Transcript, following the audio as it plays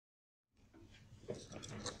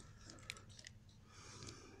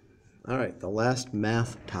All right, the last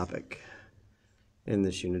math topic in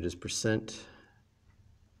this unit is percent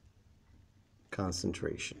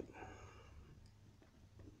concentration.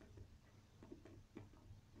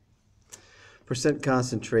 Percent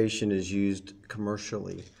concentration is used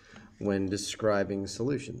commercially when describing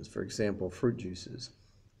solutions. For example, fruit juices.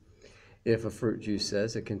 If a fruit juice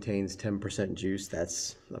says it contains 10% juice,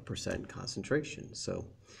 that's a percent concentration. So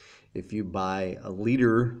if you buy a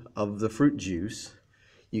liter of the fruit juice,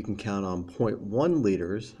 you can count on 0.1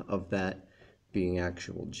 liters of that being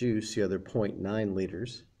actual juice. The other 0.9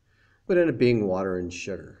 liters would end up being water and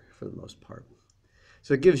sugar for the most part.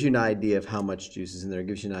 So it gives you an idea of how much juice is in there. It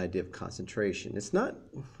gives you an idea of concentration. It's not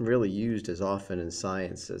really used as often in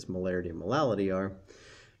science as molarity and molality are,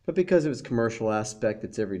 but because of its commercial aspect,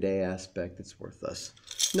 its everyday aspect, it's worth us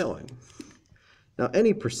knowing. Now,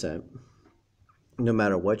 any percent, no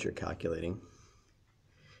matter what you're calculating,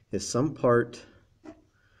 is some part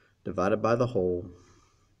divided by the whole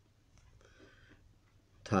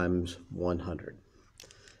times 100.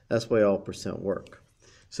 That's the way all percent work.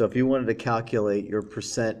 So if you wanted to calculate your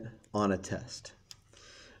percent on a test,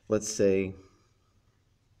 let's say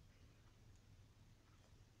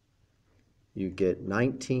you get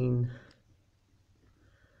 19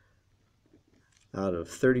 out of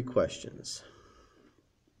 30 questions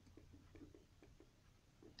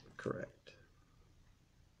correct.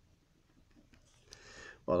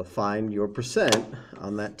 Well, to find your percent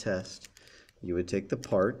on that test, you would take the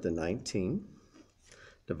part, the 19,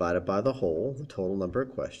 divided by the whole, the total number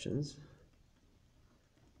of questions,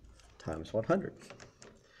 times 100.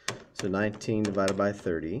 So 19 divided by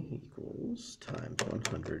 30 equals times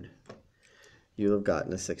 100. You'll have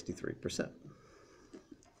gotten a 63%.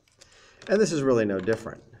 And this is really no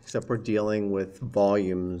different, except we're dealing with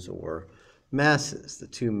volumes or masses, the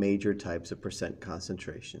two major types of percent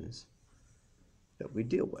concentrations that we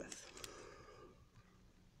deal with.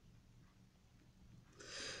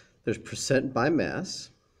 There's percent by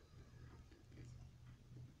mass,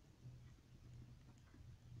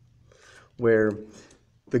 where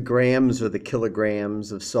the grams or the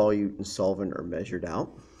kilograms of solute and solvent are measured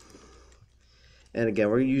out. And again,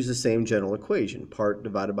 we're going to use the same general equation, part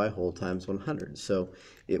divided by whole times 100. So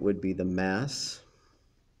it would be the mass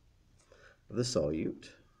of the solute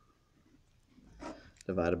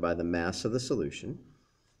divided by the mass of the solution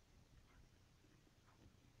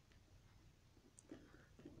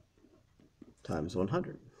times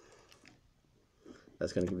 100.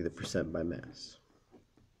 That's going to give you the percent by mass.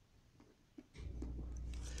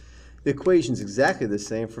 The equation is exactly the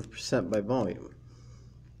same for percent by volume.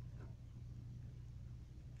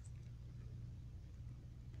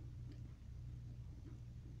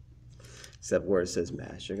 Except where it says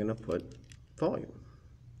mass, you're going to put volume.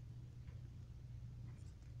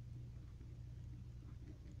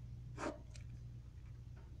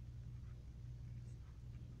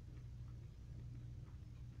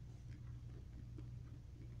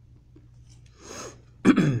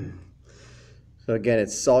 So again,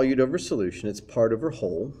 it's solute over solution. It's part over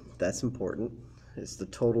whole. That's important. It's the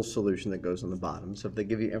total solution that goes on the bottom. So if they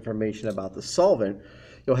give you information about the solvent,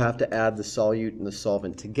 you'll have to add the solute and the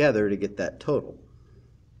solvent together to get that total.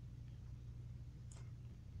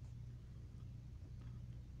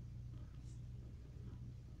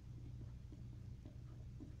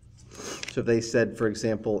 So if they said, for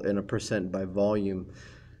example, in a percent by volume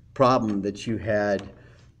problem that you had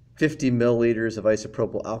 50 milliliters of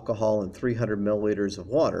isopropyl alcohol and 300 milliliters of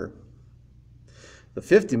water, the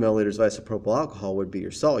 50 milliliters of isopropyl alcohol would be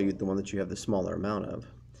your solute, the one that you have the smaller amount of.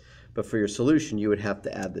 But for your solution, you would have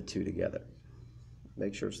to add the two together.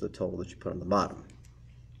 Make sure it's the total that you put on the bottom.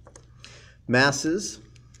 Masses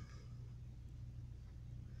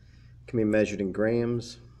can be measured in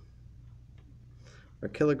grams or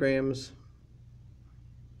kilograms.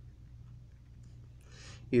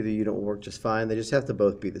 Either you don't work just fine. They just have to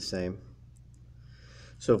both be the same.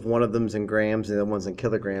 So if one of them's in grams and the other one's in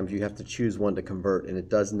kilograms, you have to choose one to convert, and it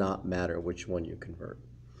does not matter which one you convert.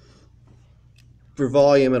 For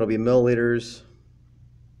volume, it'll be milliliters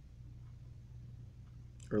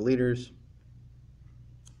or liters.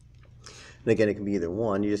 And again, it can be either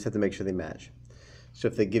one. You just have to make sure they match. So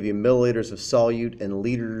if they give you milliliters of solute and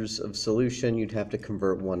liters of solution, you'd have to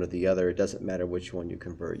convert one or the other. It doesn't matter which one you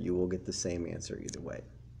convert. You will get the same answer either way.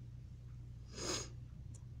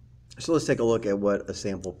 So let's take a look at what a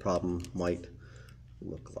sample problem might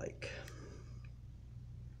look like.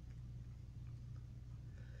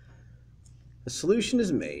 A solution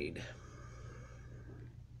is made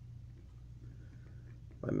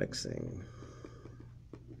by mixing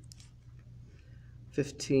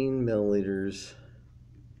 15 milliliters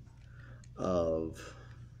of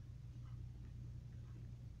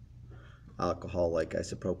alcohol like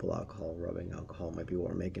isopropyl alcohol, rubbing alcohol might be what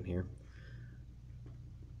we're making here,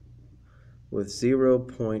 with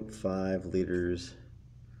 0.5 liters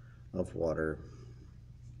of water.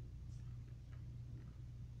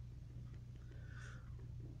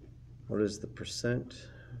 What is the percent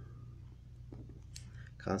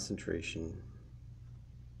concentration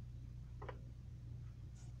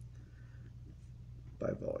by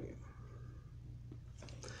volume?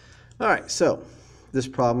 All right, so this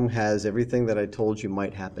problem has everything that I told you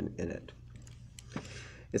might happen in it.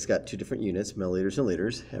 It's got two different units, milliliters and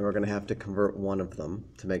liters, and we're going to have to convert one of them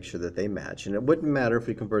to make sure that they match. And it wouldn't matter if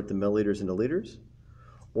we convert the milliliters into liters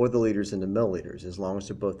or the liters into milliliters. As long as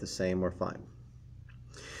they're both the same, we're fine.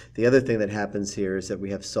 The other thing that happens here is that we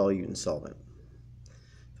have solute and solvent.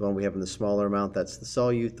 The one we have in the smaller amount, that's the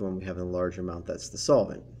solute. The one we have in the larger amount, that's the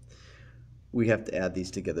solvent. We have to add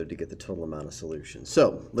these together to get the total amount of solution.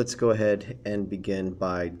 So let's go ahead and begin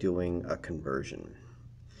by doing a conversion.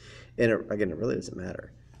 And again, it really doesn't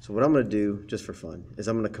matter. So what I'm going to do, just for fun, is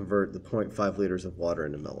I'm going to convert the 0.5 liters of water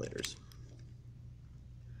into milliliters.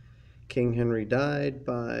 King Henry died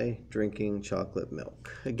by drinking chocolate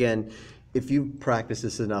milk. Again, if you practice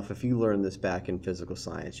this enough, if you learn this back in physical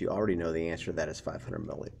science, you already know the answer to that is 500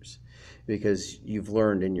 milliliters. Because you've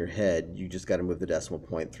learned in your head, you just got to move the decimal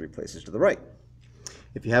point 3 places to the right.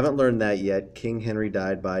 If you haven't learned that yet, King Henry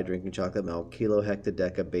died by drinking chocolate milk, kilo,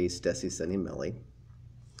 hectodeca, base, deci, centi, milli.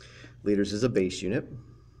 Liters is a base unit,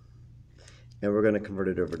 and we're going to convert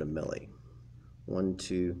it over to milli. 1,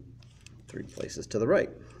 2, 3 places to the right.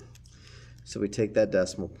 So we take that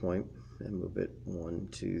decimal point and move it 1,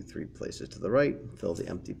 2, 3 places to the right, fill the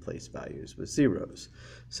empty place values with zeros.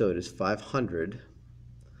 So it is 500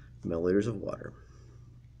 milliliters of water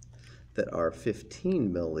that our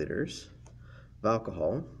 15 milliliters of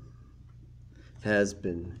alcohol has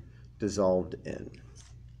been dissolved in.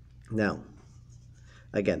 Now,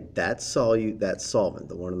 again, that solute, that solvent,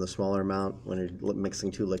 the one in the smaller amount when you're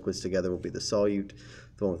mixing two liquids together will be the solute.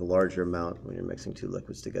 The one with the larger amount when you're mixing two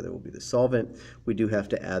liquids together will be the solvent. We do have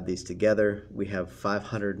to add these together. We have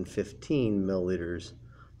 515 milliliters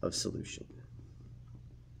of solution.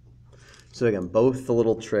 So again, both the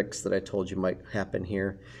little tricks that I told you might happen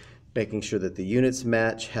here, making sure that the units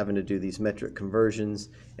match, having to do these metric conversions,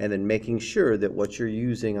 and then making sure that what you're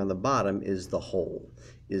using on the bottom is the whole,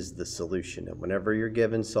 is the solution. And whenever you're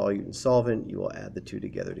given solute and solvent, you will add the two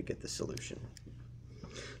together to get the solution.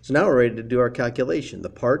 So now we're ready to do our calculation. The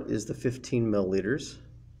part is the 15 milliliters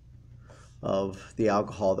of the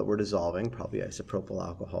alcohol that we're dissolving, probably isopropyl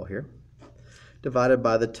alcohol here, divided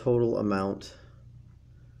by the total amount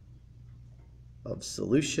of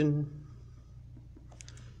solution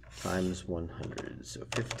times 100. So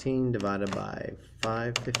 15 divided by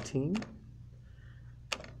 515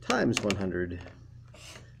 times 100.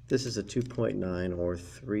 This is a 2.9 or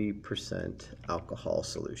 3% alcohol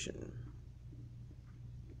solution.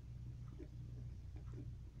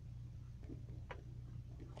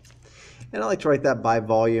 And I like to write that by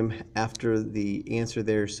volume after the answer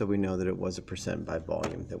there so we know that it was a percent by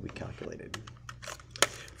volume that we calculated.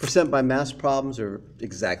 Percent by mass problems are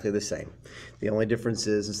exactly the same. The only difference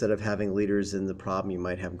is instead of having liters in the problem, you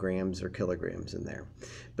might have grams or kilograms in there.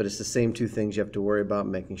 But it's the same two things you have to worry about,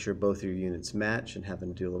 making sure both your units match and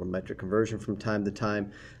having to do a little metric conversion from time to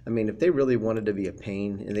time. I mean, if they really wanted to be a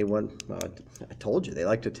pain and they want, well, I told you, they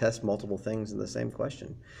like to test multiple things in the same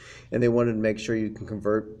question. And they wanted to make sure you can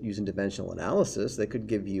convert using dimensional analysis, they could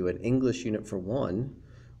give you an English unit for one,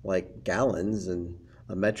 like gallons, and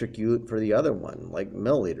a metric unit for the other one, like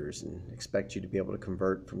milliliters, and expect you to be able to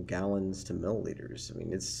convert from gallons to milliliters. I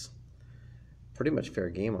mean, it's pretty much fair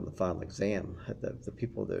game on the final exam. The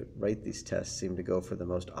people that write these tests seem to go for the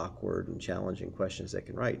most awkward and challenging questions they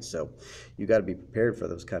can write. So you got to be prepared for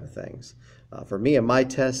those kind of things. For me and my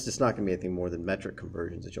test, it's not going to be anything more than metric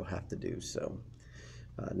conversions that you'll have to do. So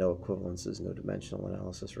no equivalences, no dimensional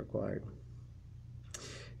analysis required.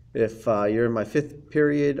 If you're in my 5th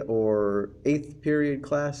period or 8th period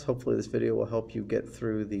class, hopefully this video will help you get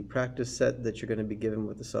through the practice set that you're going to be given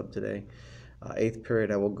with the sub today. 8th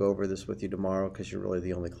period, I will go over this with you tomorrow because you're really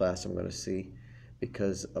the only class I'm going to see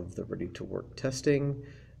because of the ready to work testing.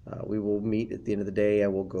 We will meet at the end of the day. I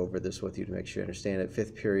will go over this with you to make sure you understand it.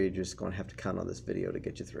 5th period, you're just going to have to count on this video to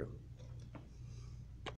get you through.